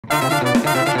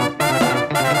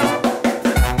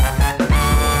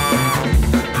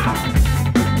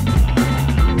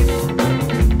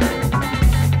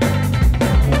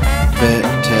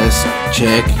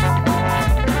check.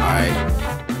 Alright.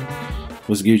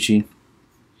 What's Gucci?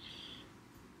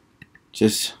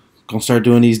 Just gonna start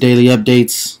doing these daily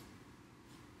updates.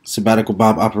 Sabbatical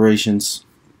Bob operations.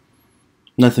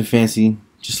 Nothing fancy.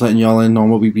 Just letting y'all in on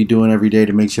what we be doing every day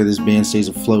to make sure this band stays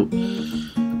afloat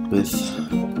with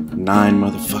 9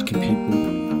 motherfucking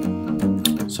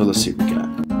people. So let's see what we got.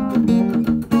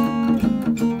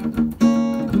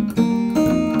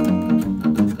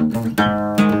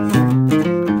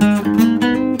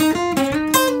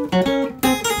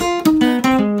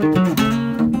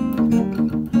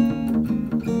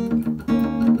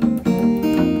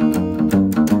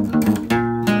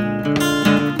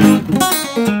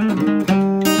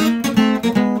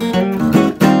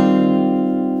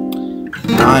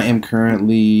 I am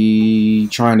currently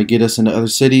trying to get us into other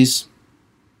cities.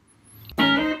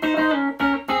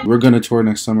 We're gonna tour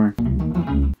next summer,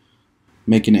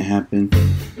 making it happen.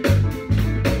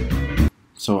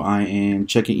 So I am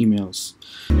checking emails.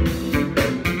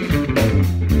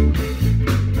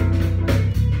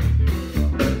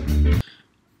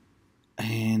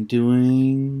 And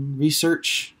doing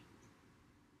research.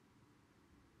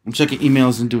 I'm checking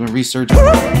emails and doing research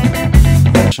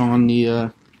on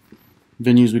the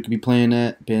venues we could be playing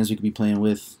at, bands we could be playing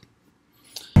with.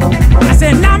 I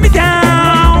said, knock me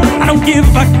down. I don't give a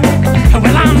fuck.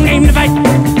 Well, I'm game to fight.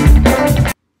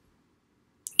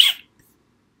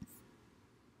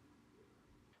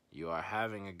 You are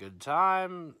having a good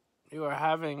time. You are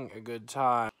having a good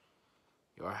time.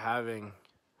 You are having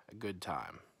a good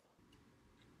time.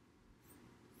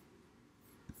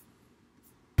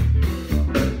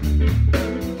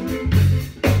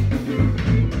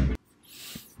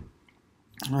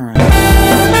 All right.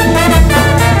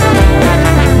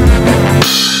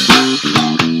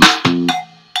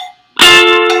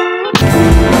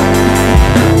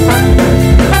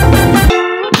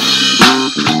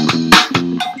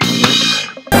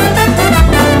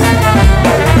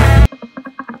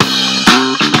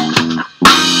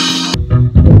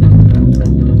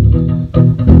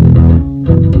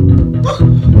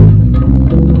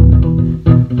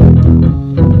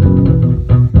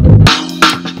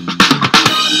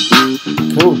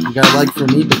 Cool, you got a like for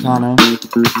me, Bacano.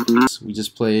 We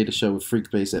just played a show with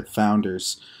Freak Bass at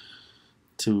Founders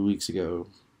 2 weeks ago.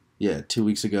 Yeah, 2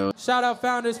 weeks ago. Shout out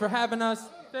Founders for having us.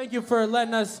 Thank you for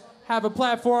letting us have a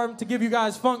platform to give you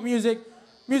guys funk music.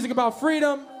 Music about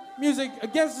freedom, music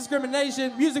against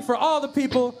discrimination, music for all the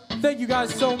people. Thank you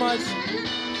guys so much.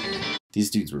 These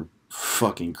dudes were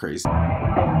fucking crazy.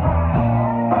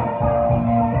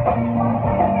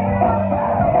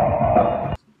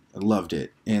 I loved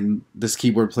it. And this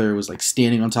keyboard player was like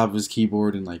standing on top of his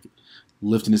keyboard and like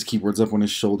lifting his keyboards up on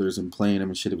his shoulders and playing them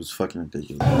and shit. It was fucking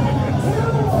ridiculous.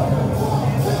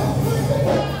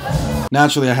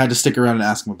 Naturally, I had to stick around and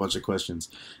ask him a bunch of questions.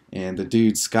 And the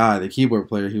dude, Sky, the keyboard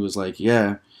player, he was like,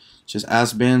 yeah, just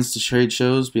ask bands to trade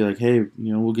shows. Be like, hey,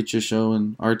 you know, we'll get you a show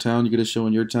in our town. You get a show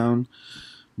in your town.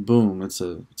 Boom. It's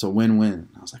a win-win.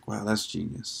 I was like, wow, that's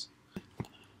genius.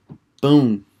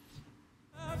 Boom.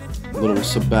 Little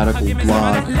sabbatical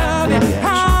vlog, daily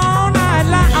action.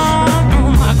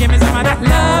 Give me some of that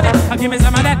love. Give me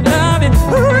some of that love.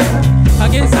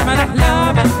 Give me some of that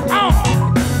love.